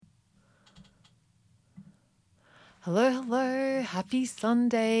Hello, hello. Happy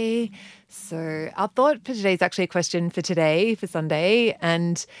Sunday. So, our thought for today is actually a question for today, for Sunday.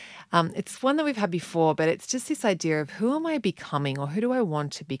 And it's one that we've had before, but it's just this idea of who am I becoming or who do I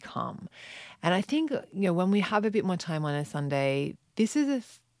want to become? And I think, when we have a bit more time on a Sunday, this is a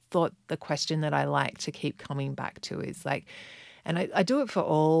thought, the question that I like to keep coming back to is like, and I do it for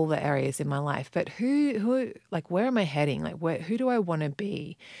all the areas in my life, but like, where am I heading? Like, who do I want to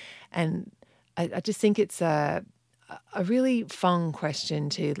be? And I just think it's a really fun question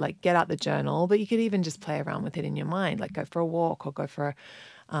to like get out the journal, but you could even just play around with it in your mind, like go for a walk or go for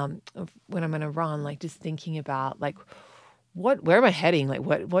when I'm going to run, like just thinking about like where am I heading? Like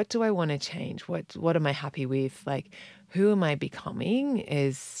what do I want to change? What am I happy with? Like who am I becoming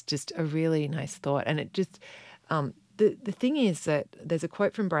is just a really nice thought. And it just the thing is that there's a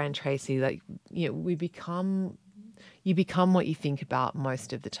quote from Brian Tracy, like, you become what you think about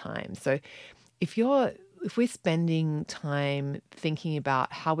most of the time. So if you're if we're spending time thinking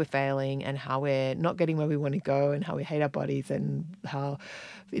about how we're failing and how we're not getting where we want to go and how we hate our bodies and how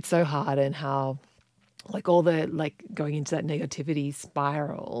it's so hard and how like all the like going into that negativity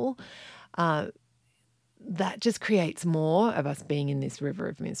spiral, uh, that just creates more of us being in this river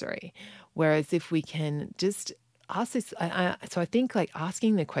of misery. Whereas if we can just ask this, so I think like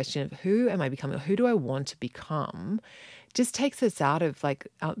asking the question of who am I becoming, or who do I want to become, just takes us out of like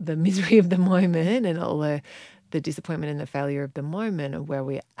the misery of the moment and all the disappointment and the failure of the moment of where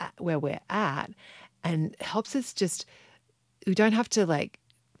we're at, and helps us just we don't have to like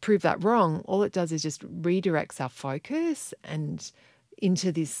prove that wrong. All it does is just redirects our focus and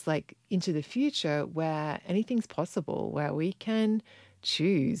into this like into the future where anything's possible, where we can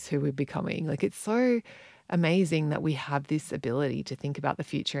choose who we're becoming. Like it's so amazing that we have this ability to think about the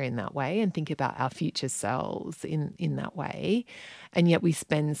future in that way and think about our future selves in that way. And yet we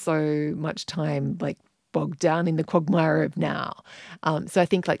spend so much time like bogged down in the quagmire of now. So I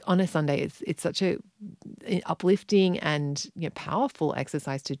think like on a Sunday, it's such a uplifting and powerful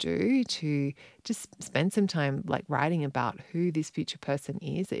exercise to do, to just spend some time like writing about who this future person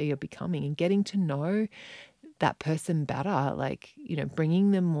is that you're becoming and getting to know that person better, like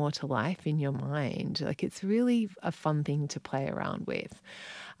bringing them more to life in your mind. Like it's really a fun thing to play around with.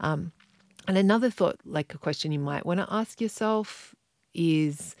 um, and another thought, like a question you might want to ask yourself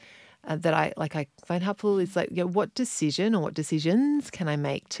is that I find helpful is like, what decision or what decisions can I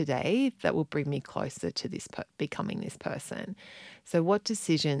make today that will bring me closer to becoming this person? So, what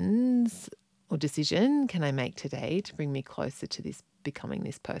decisions or decision can I make today to bring me closer to this becoming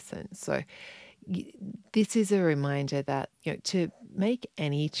this person? So, y- this is a reminder that to make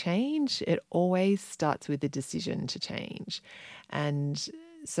any change, it always starts with a decision to change, and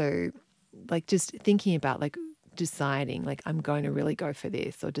so like just thinking about like deciding like I'm going to really go for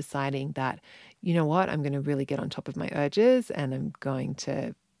this, or deciding that what, I'm going to really get on top of my urges and I'm going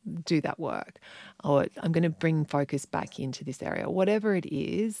to do that work, or I'm going to bring focus back into this area, whatever it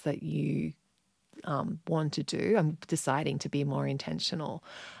is that you want to do. I'm deciding to be more intentional,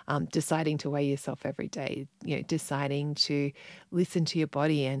 deciding to weigh yourself every day, deciding to listen to your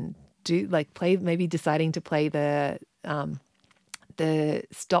body and do like play, maybe deciding to play the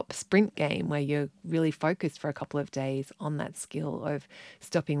stop sprint game where you're really focused for a couple of days on that skill of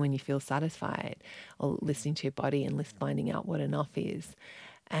stopping when you feel satisfied, or listening to your body and finding out what enough is.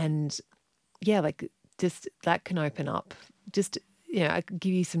 And yeah, like just that can open up, just I could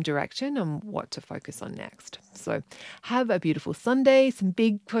give you some direction on what to focus on next. So have a beautiful Sunday. Some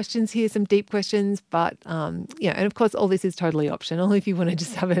big questions here, some deep questions, but and of course all this is totally optional. If you want to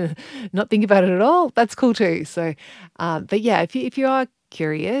just have a not think about it at all, that's cool too. So but yeah, if you are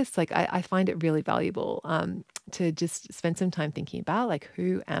curious, like I find it really valuable to just spend some time thinking about like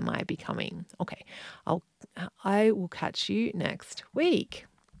who am I becoming. Okay, I'll I will catch you next week.